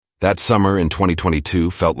That summer in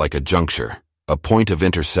 2022 felt like a juncture, a point of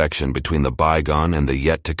intersection between the bygone and the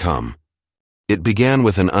yet to come. It began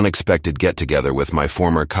with an unexpected get-together with my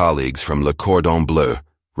former colleagues from Le Cordon Bleu,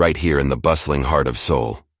 right here in the bustling heart of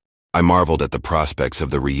Seoul. I marveled at the prospects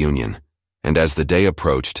of the reunion, and as the day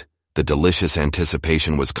approached, the delicious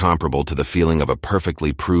anticipation was comparable to the feeling of a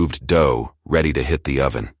perfectly proved dough ready to hit the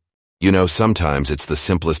oven. You know, sometimes it's the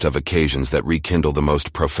simplest of occasions that rekindle the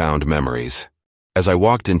most profound memories. As I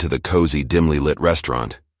walked into the cozy, dimly lit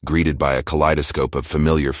restaurant, greeted by a kaleidoscope of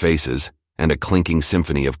familiar faces and a clinking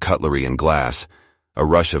symphony of cutlery and glass, a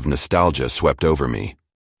rush of nostalgia swept over me.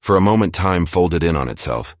 For a moment, time folded in on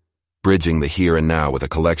itself, bridging the here and now with a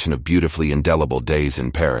collection of beautifully indelible days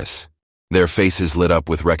in Paris. Their faces lit up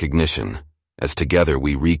with recognition, as together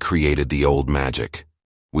we recreated the old magic.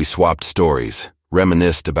 We swapped stories,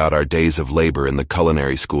 reminisced about our days of labor in the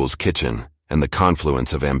culinary school's kitchen and the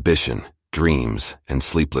confluence of ambition, dreams, and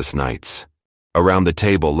sleepless nights. Around the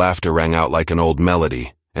table, laughter rang out like an old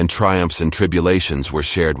melody, and triumphs and tribulations were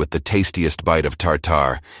shared with the tastiest bite of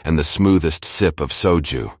tartare and the smoothest sip of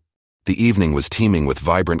soju. The evening was teeming with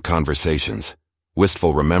vibrant conversations,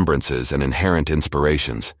 wistful remembrances, and inherent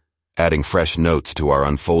inspirations, adding fresh notes to our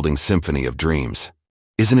unfolding symphony of dreams.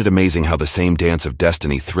 Isn't it amazing how the same dance of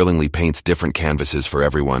destiny thrillingly paints different canvases for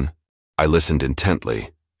everyone? I listened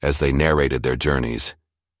intently as they narrated their journeys,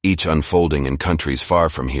 each unfolding in countries far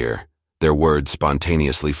from here, their words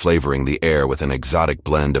spontaneously flavoring the air with an exotic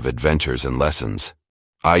blend of adventures and lessons.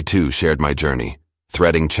 I too shared my journey,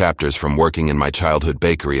 threading chapters from working in my childhood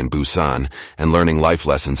bakery in Busan and learning life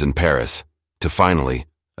lessons in Paris, to finally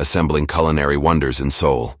assembling culinary wonders in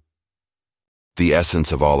Seoul. The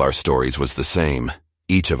essence of all our stories was the same,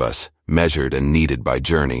 each of us, measured and kneaded by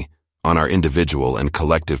journey, on our individual and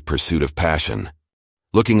collective pursuit of passion.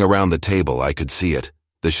 Looking around the table, I could see it,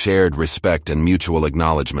 the shared respect and mutual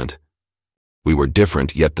acknowledgement. We were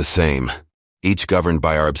different yet the same, each governed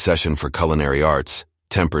by our obsession for culinary arts,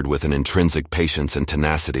 tempered with an intrinsic patience and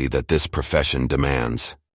tenacity that this profession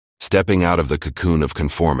demands. Stepping out of the cocoon of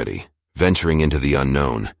conformity, venturing into the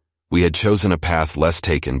unknown, we had chosen a path less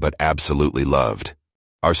taken but absolutely loved.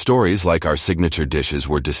 Our stories, like our signature dishes,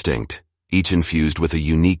 were distinct, each infused with a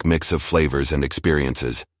unique mix of flavors and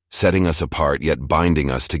experiences, setting us apart yet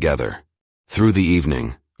binding us together. Through the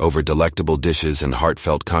evening, over delectable dishes and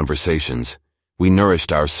heartfelt conversations, we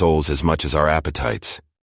nourished our souls as much as our appetites.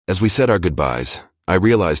 As we said our goodbyes, I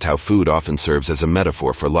realized how food often serves as a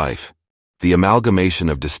metaphor for life. The amalgamation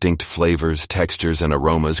of distinct flavors, textures, and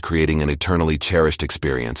aromas creating an eternally cherished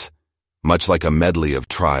experience, much like a medley of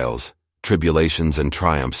trials, tribulations, and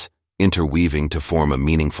triumphs, interweaving to form a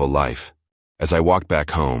meaningful life. As I walked back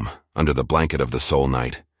home, under the blanket of the Seoul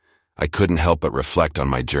night, I couldn't help but reflect on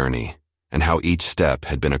my journey, and how each step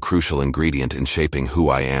had been a crucial ingredient in shaping who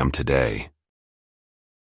I am today.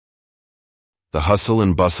 The hustle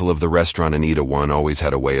and bustle of the restaurant in Itaewon always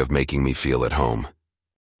had a way of making me feel at home.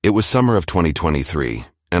 It was summer of 2023,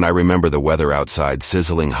 and I remember the weather outside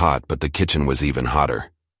sizzling hot, but the kitchen was even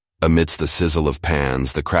hotter. Amidst the sizzle of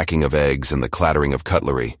pans, the cracking of eggs, and the clattering of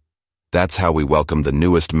cutlery, that's how we welcomed the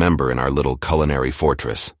newest member in our little culinary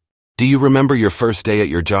fortress. Do you remember your first day at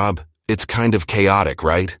your job? It's kind of chaotic,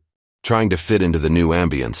 right? Trying to fit into the new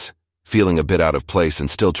ambience, feeling a bit out of place and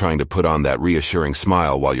still trying to put on that reassuring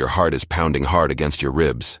smile while your heart is pounding hard against your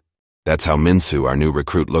ribs. That's how Minsu, our new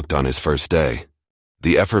recruit, looked on his first day.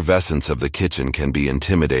 The effervescence of the kitchen can be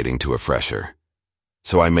intimidating to a fresher,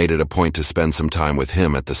 so I made it a point to spend some time with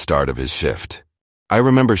him at the start of his shift. I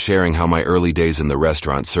remember sharing how my early days in the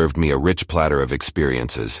restaurant served me a rich platter of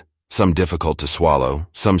experiences, some difficult to swallow,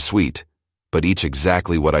 some sweet, but each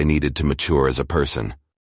exactly what I needed to mature as a person.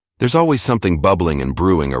 There's always something bubbling and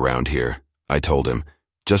brewing around here, I told him.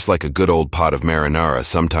 Just like a good old pot of marinara,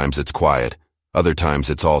 sometimes it's quiet, other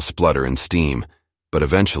times it's all splutter and steam, but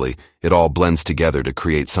eventually it all blends together to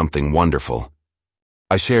create something wonderful.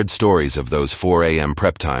 I shared stories of those 4 a.m.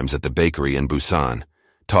 prep times at the bakery in Busan,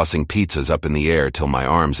 tossing pizzas up in the air till my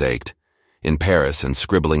arms ached, in Paris, and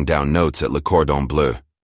scribbling down notes at Le Cordon Bleu.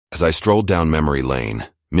 As I strolled down memory lane,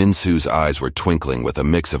 Minsu's eyes were twinkling with a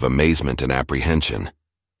mix of amazement and apprehension,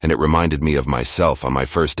 and it reminded me of myself on my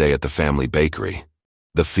first day at the family bakery.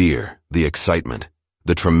 The fear, the excitement,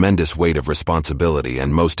 the tremendous weight of responsibility,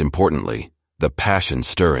 and most importantly, the passion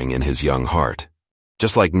stirring in his young heart.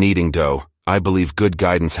 Just like kneading dough, I believe good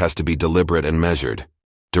guidance has to be deliberate and measured.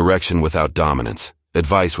 Direction without dominance,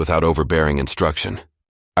 advice without overbearing instruction.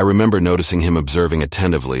 I remember noticing him observing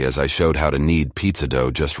attentively as I showed how to knead pizza dough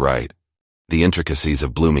just right. The intricacies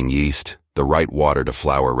of blooming yeast, the right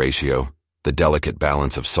water-to-flour ratio, the delicate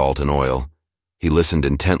balance of salt and oil. He listened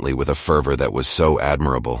intently with a fervor that was so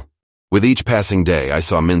admirable, With each passing day, I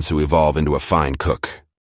saw Minsu evolve into a fine cook.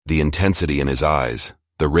 The intensity in his eyes,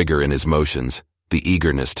 the rigor in his motions, the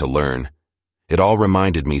eagerness to learn. It all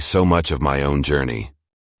reminded me so much of my own journey.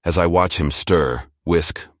 As I watch him stir,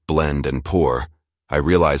 whisk, blend, and pour, I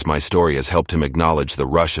realize my story has helped him acknowledge the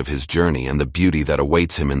rush of his journey and the beauty that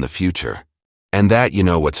awaits him in the future. And that, you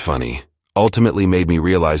know what's funny, ultimately made me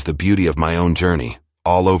realize the beauty of my own journey,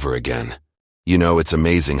 all over again. You know, it's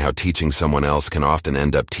amazing how teaching someone else can often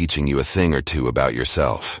end up teaching you a thing or two about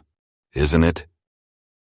yourself. Isn't it?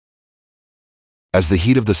 As the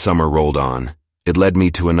heat of the summer rolled on, it led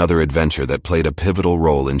me to another adventure that played a pivotal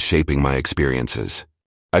role in shaping my experiences.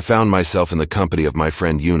 I found myself in the company of my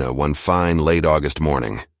friend Hyun one fine late August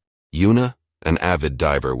morning. Hyun, an avid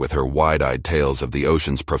diver with her wide-eyed tales of the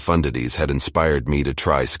ocean's profundities, had inspired me to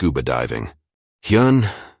try scuba diving. "Hyun,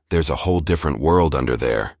 there's a whole different world under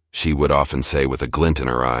there," she would often say with a glint in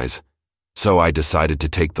her eyes. So I decided to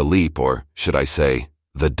take the leap, or should I say,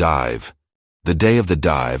 the dive. The day of the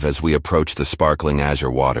dive, as we approached the sparkling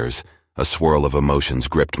azure waters, a swirl of emotions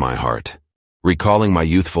gripped my heart. Recalling my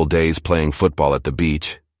youthful days playing football at the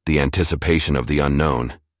beach, the anticipation of the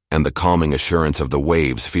unknown, and the calming assurance of the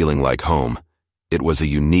waves feeling like home, it was a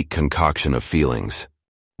unique concoction of feelings.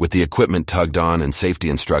 With the equipment tugged on and safety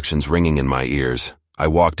instructions ringing in my ears, I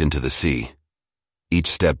walked into the sea, each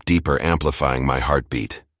step deeper amplifying my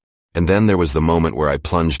heartbeat. And then there was the moment where I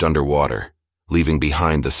plunged underwater, leaving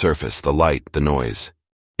behind the surface, the light, the noise.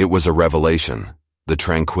 It was a revelation, the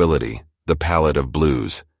tranquility, the palette of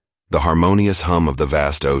blues, the harmonious hum of the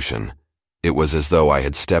vast ocean. It was as though I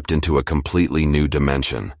had stepped into a completely new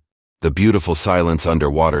dimension. The beautiful silence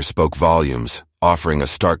underwater spoke volumes, offering a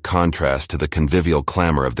stark contrast to the convivial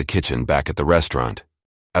clamor of the kitchen back at the restaurant.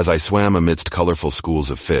 As I swam amidst colorful schools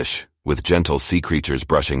of fish, with gentle sea creatures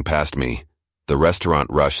brushing past me, the restaurant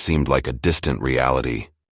rush seemed like a distant reality.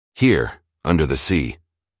 Here, under the sea,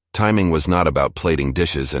 timing was not about plating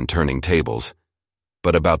dishes and turning tables,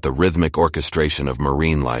 but about the rhythmic orchestration of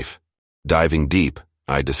marine life. Diving deep,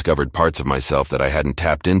 I discovered parts of myself that I hadn't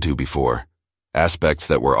tapped into before, aspects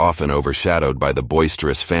that were often overshadowed by the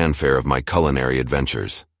boisterous fanfare of my culinary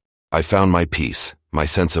adventures. I found my peace, my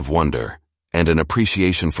sense of wonder, and an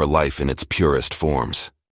appreciation for life in its purest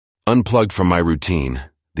forms. Unplugged from my routine,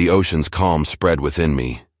 the ocean's calm spread within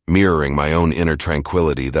me, mirroring my own inner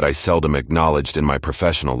tranquility that I seldom acknowledged in my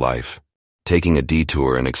professional life. Taking a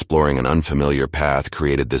detour and exploring an unfamiliar path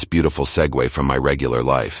created this beautiful segue from my regular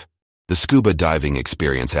life. The scuba diving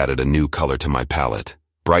experience added a new color to my palette,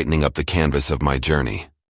 brightening up the canvas of my journey.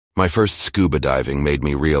 My first scuba diving made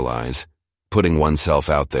me realize, putting oneself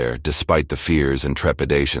out there, despite the fears and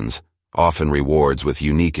trepidations, often rewards with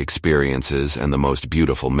unique experiences and the most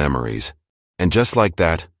beautiful memories. And just like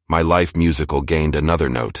that, my life musical gained another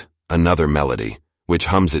note, another melody, which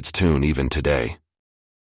hums its tune even today.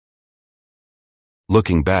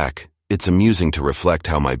 Looking back, it's amusing to reflect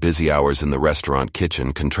how my busy hours in the restaurant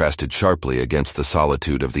kitchen contrasted sharply against the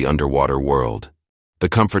solitude of the underwater world. The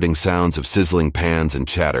comforting sounds of sizzling pans and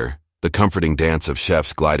chatter, the comforting dance of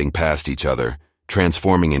chefs gliding past each other,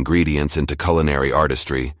 transforming ingredients into culinary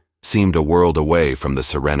artistry, seemed a world away from the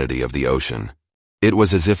serenity of the ocean. It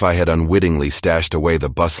was as if I had unwittingly stashed away the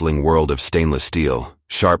bustling world of stainless steel,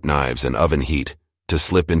 sharp knives, and oven heat to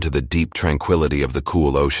slip into the deep tranquility of the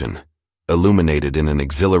cool ocean, illuminated in an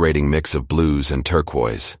exhilarating mix of blues and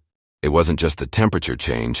turquoise. It wasn't just the temperature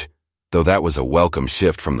change, though that was a welcome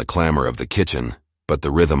shift from the clamor of the kitchen, but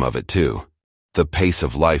the rhythm of it too. The pace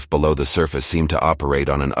of life below the surface seemed to operate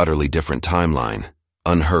on an utterly different timeline,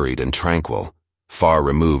 unhurried and tranquil, far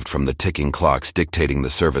removed from the ticking clocks dictating the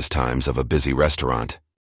service times of a busy restaurant.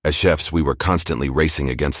 As chefs, we were constantly racing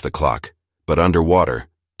against the clock, but underwater,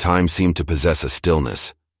 time seemed to possess a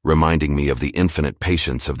stillness, reminding me of the infinite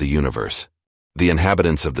patience of the universe. The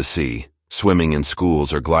inhabitants of the sea, swimming in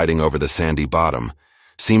schools or gliding over the sandy bottom,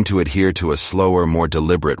 seemed to adhere to a slower, more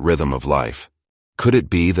deliberate rhythm of life. Could it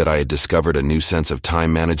be that I had discovered a new sense of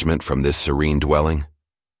time management from this serene dwelling?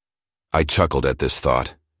 I chuckled at this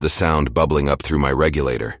thought, the sound bubbling up through my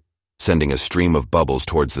regulator, sending a stream of bubbles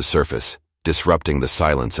towards the surface, disrupting the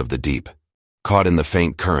silence of the deep. Caught in the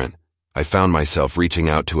faint current, I found myself reaching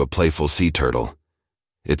out to a playful sea turtle,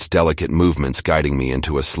 its delicate movements guiding me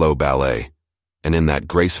into a slow ballet, and in that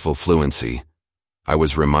graceful fluency, I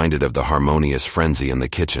was reminded of the harmonious frenzy in the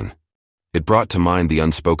kitchen. It brought to mind the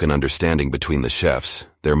unspoken understanding between the chefs,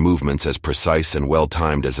 their movements as precise and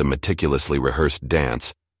well-timed as a meticulously rehearsed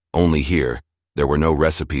dance. Only here, there were no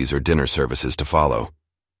recipes or dinner services to follow.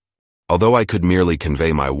 Although I could merely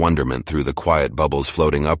convey my wonderment through the quiet bubbles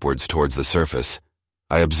floating upwards towards the surface,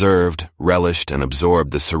 I observed, relished, and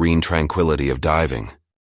absorbed the serene tranquility of diving.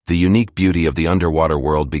 The unique beauty of the underwater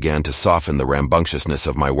world began to soften the rambunctiousness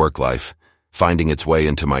of my work life, finding its way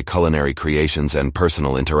into my culinary creations and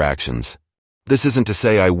personal interactions. This isn't to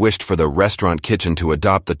say I wished for the restaurant kitchen to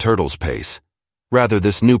adopt the turtle's pace. Rather,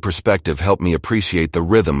 this new perspective helped me appreciate the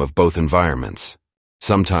rhythm of both environments.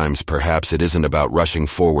 Sometimes, perhaps, it isn't about rushing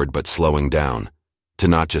forward but slowing down, to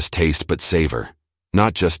not just taste but savor,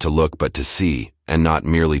 not just to look but to see, and not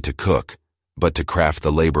merely to cook, but to craft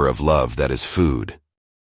the labor of love that is food.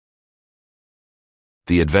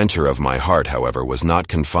 The adventure of my heart, however, was not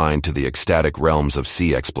confined to the ecstatic realms of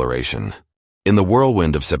sea exploration. In the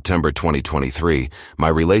whirlwind of September 2023, my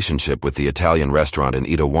relationship with the Italian restaurant in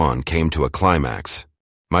Itaewon came to a climax.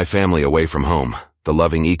 My family away from home, the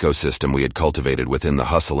loving ecosystem we had cultivated within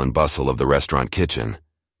the hustle and bustle of the restaurant kitchen,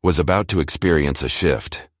 was about to experience a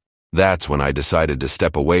shift. That's when I decided to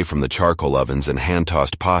step away from the charcoal ovens and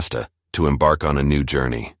hand-tossed pasta to embark on a new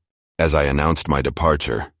journey. As I announced my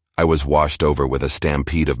departure, I was washed over with a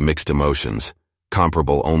stampede of mixed emotions,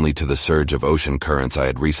 comparable only to the surge of ocean currents I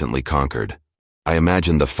had recently conquered. I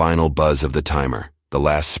imagined the final buzz of the timer, the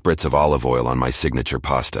last spritz of olive oil on my signature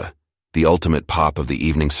pasta, the ultimate pop of the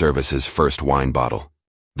evening service's first wine bottle.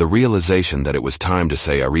 The realization that it was time to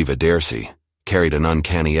say arrivederci carried an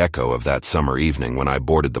uncanny echo of that summer evening when I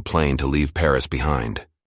boarded the plane to leave Paris behind.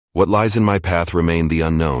 What lies in my path remained the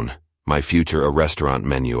unknown, my future a restaurant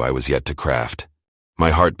menu I was yet to craft. My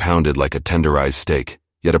heart pounded like a tenderized steak,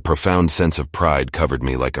 yet a profound sense of pride covered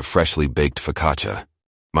me like a freshly baked focaccia.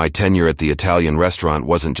 My tenure at the Italian restaurant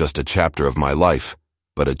wasn't just a chapter of my life,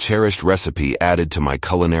 but a cherished recipe added to my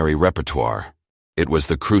culinary repertoire. It was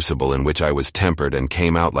the crucible in which I was tempered and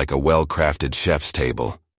came out like a well-crafted chef's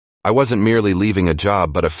table. I wasn't merely leaving a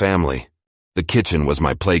job but a family. The kitchen was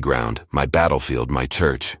my playground, my battlefield, my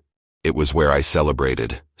church. It was where I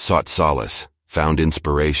celebrated, sought solace, found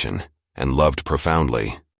inspiration, and loved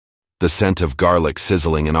profoundly. The scent of garlic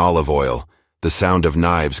sizzling in olive oil, the sound of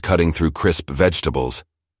knives cutting through crisp vegetables,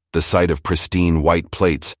 the sight of pristine white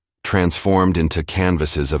plates transformed into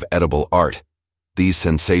canvases of edible art. These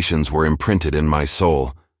sensations were imprinted in my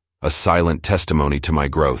soul, a silent testimony to my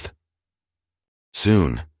growth.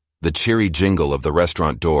 Soon, the cheery jingle of the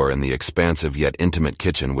restaurant door and the expansive yet intimate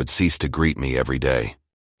kitchen would cease to greet me every day.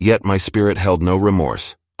 Yet my spirit held no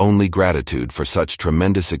remorse, only gratitude for such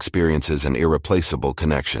tremendous experiences and irreplaceable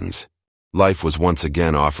connections. Life was once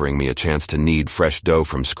again offering me a chance to knead fresh dough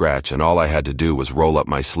from scratch, and all I had to do was roll up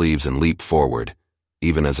my sleeves and leap forward,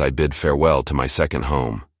 even as I bid farewell to my second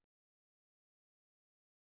home.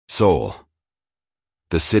 Seoul.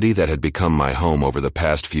 The city that had become my home over the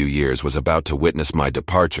past few years was about to witness my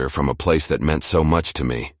departure from a place that meant so much to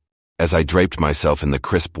me. As I draped myself in the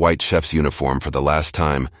crisp white chef's uniform for the last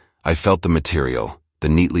time, I felt the material, the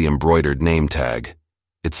neatly embroidered name tag.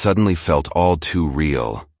 It suddenly felt all too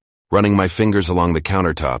real. Running my fingers along the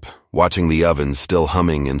countertop, watching the ovens still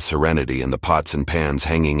humming in serenity and the pots and pans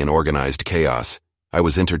hanging in organized chaos, I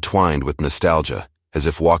was intertwined with nostalgia, as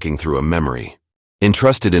if walking through a memory.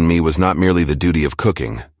 Entrusted in me was not merely the duty of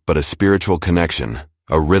cooking, but a spiritual connection,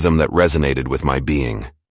 a rhythm that resonated with my being.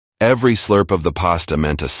 Every slurp of the pasta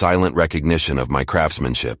meant a silent recognition of my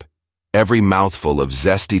craftsmanship. Every mouthful of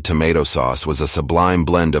zesty tomato sauce was a sublime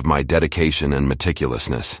blend of my dedication and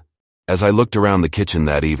meticulousness. As I looked around the kitchen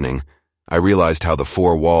that evening, I realized how the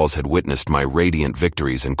four walls had witnessed my radiant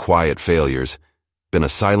victories and quiet failures, been a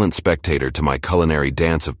silent spectator to my culinary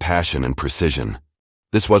dance of passion and precision.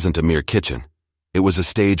 This wasn't a mere kitchen. It was a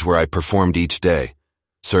stage where I performed each day,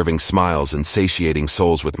 serving smiles and satiating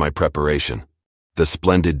souls with my preparation. The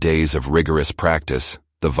splendid days of rigorous practice,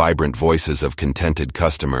 the vibrant voices of contented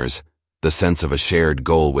customers, the sense of a shared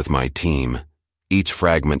goal with my team. Each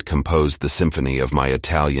fragment composed the symphony of my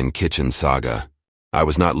Italian kitchen saga. I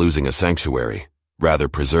was not losing a sanctuary, rather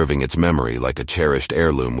preserving its memory like a cherished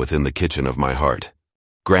heirloom within the kitchen of my heart.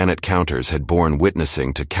 Granite counters had borne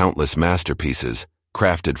witnessing to countless masterpieces,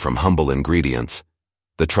 crafted from humble ingredients,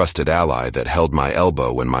 the trusted ally that held my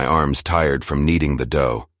elbow when my arms tired from kneading the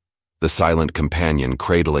dough, the silent companion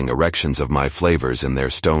cradling erections of my flavors in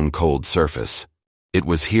their stone-cold surface. It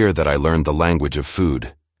was here that I learned the language of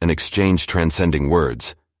food, an exchange transcending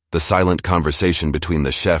words, the silent conversation between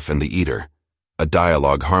the chef and the eater, a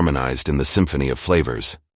dialogue harmonized in the symphony of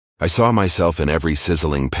flavors. I saw myself in every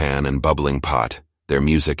sizzling pan and bubbling pot, their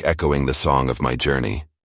music echoing the song of my journey.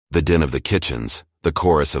 The din of the kitchens, the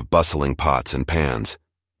chorus of bustling pots and pans,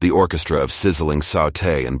 the orchestra of sizzling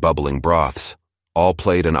sauté and bubbling broths, all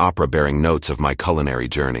played an opera bearing notes of my culinary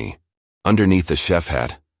journey. Underneath the chef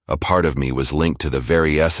hat, a part of me was linked to the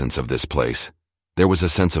very essence of this place. There was a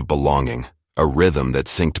sense of belonging, a rhythm that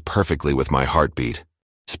synced perfectly with my heartbeat.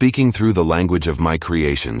 Speaking through the language of my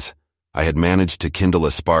creations, I had managed to kindle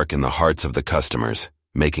a spark in the hearts of the customers,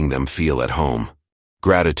 making them feel at home.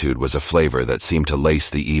 Gratitude was a flavor that seemed to lace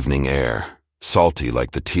the evening air, salty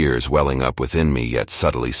like the tears welling up within me yet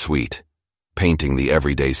subtly sweet, painting the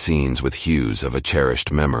everyday scenes with hues of a cherished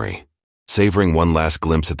memory. Savoring one last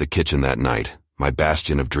glimpse at the kitchen that night, my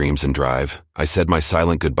bastion of dreams and drive, I said my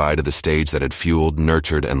silent goodbye to the stage that had fueled,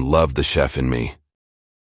 nurtured, and loved the chef in me.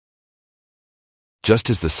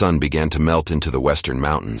 Just as the sun began to melt into the western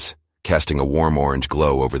mountains, casting a warm orange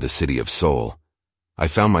glow over the city of Seoul, I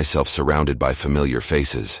found myself surrounded by familiar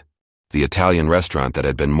faces. The Italian restaurant that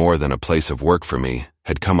had been more than a place of work for me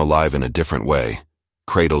had come alive in a different way,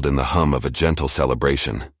 cradled in the hum of a gentle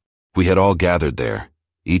celebration. We had all gathered there,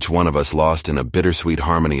 each one of us lost in a bittersweet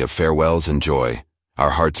harmony of farewells and joy,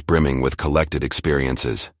 our hearts brimming with collected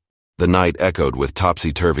experiences. The night echoed with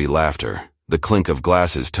topsy-turvy laughter, the clink of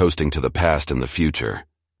glasses toasting to the past and the future,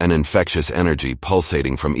 an infectious energy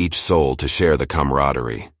pulsating from each soul to share the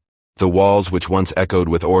camaraderie. The walls, which once echoed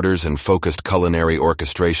with orders and focused culinary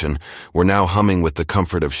orchestration, were now humming with the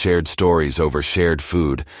comfort of shared stories over shared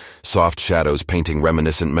food, soft shadows painting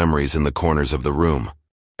reminiscent memories in the corners of the room.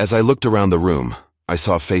 As I looked around the room, I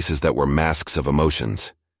saw faces that were masks of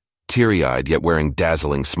emotions, teary-eyed yet wearing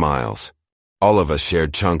dazzling smiles. All of us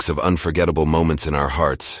shared chunks of unforgettable moments in our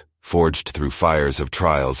hearts, forged through fires of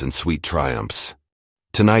trials and sweet triumphs.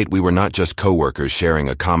 Tonight we were not just co-workers sharing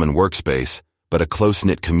a common workspace, but a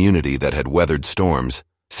close-knit community that had weathered storms,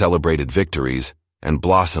 celebrated victories, and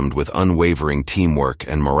blossomed with unwavering teamwork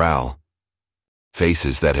and morale.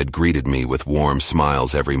 Faces that had greeted me with warm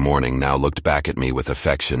smiles every morning now looked back at me with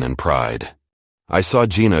affection and pride. I saw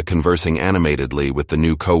Gina conversing animatedly with the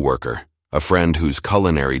new co-worker, a friend whose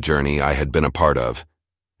culinary journey I had been a part of,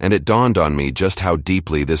 and it dawned on me just how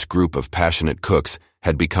deeply this group of passionate cooks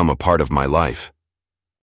had become a part of my life.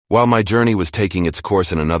 While my journey was taking its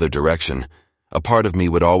course in another direction, a part of me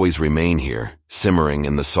would always remain here, simmering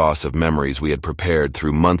in the sauce of memories we had prepared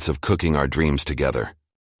through months of cooking our dreams together.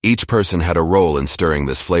 Each person had a role in stirring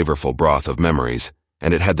this flavorful broth of memories,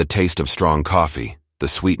 and it had the taste of strong coffee, the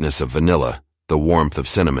sweetness of vanilla, the warmth of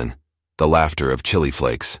cinnamon, the laughter of chili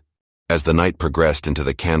flakes. As the night progressed into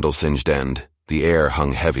the candle-singed end, the air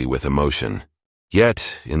hung heavy with emotion.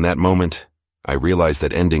 Yet, in that moment, I realized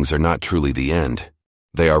that endings are not truly the end.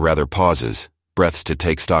 They are rather pauses, breaths to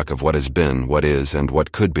take stock of what has been, what is, and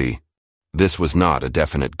what could be. This was not a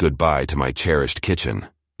definite goodbye to my cherished kitchen,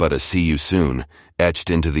 but a see you soon, etched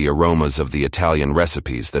into the aromas of the Italian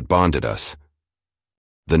recipes that bonded us.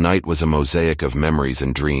 The night was a mosaic of memories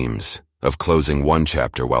and dreams, of closing one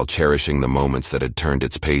chapter while cherishing the moments that had turned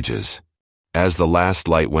its pages. As the last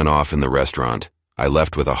light went off in the restaurant, I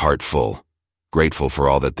left with a heart full, grateful for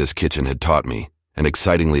all that this kitchen had taught me, and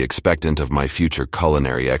excitingly expectant of my future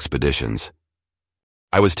culinary expeditions.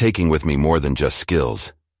 I was taking with me more than just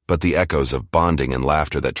skills, but the echoes of bonding and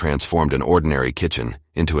laughter that transformed an ordinary kitchen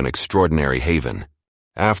into an extraordinary haven.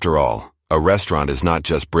 After all, a restaurant is not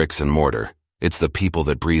just bricks and mortar, it's the people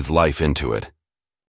that breathe life into it.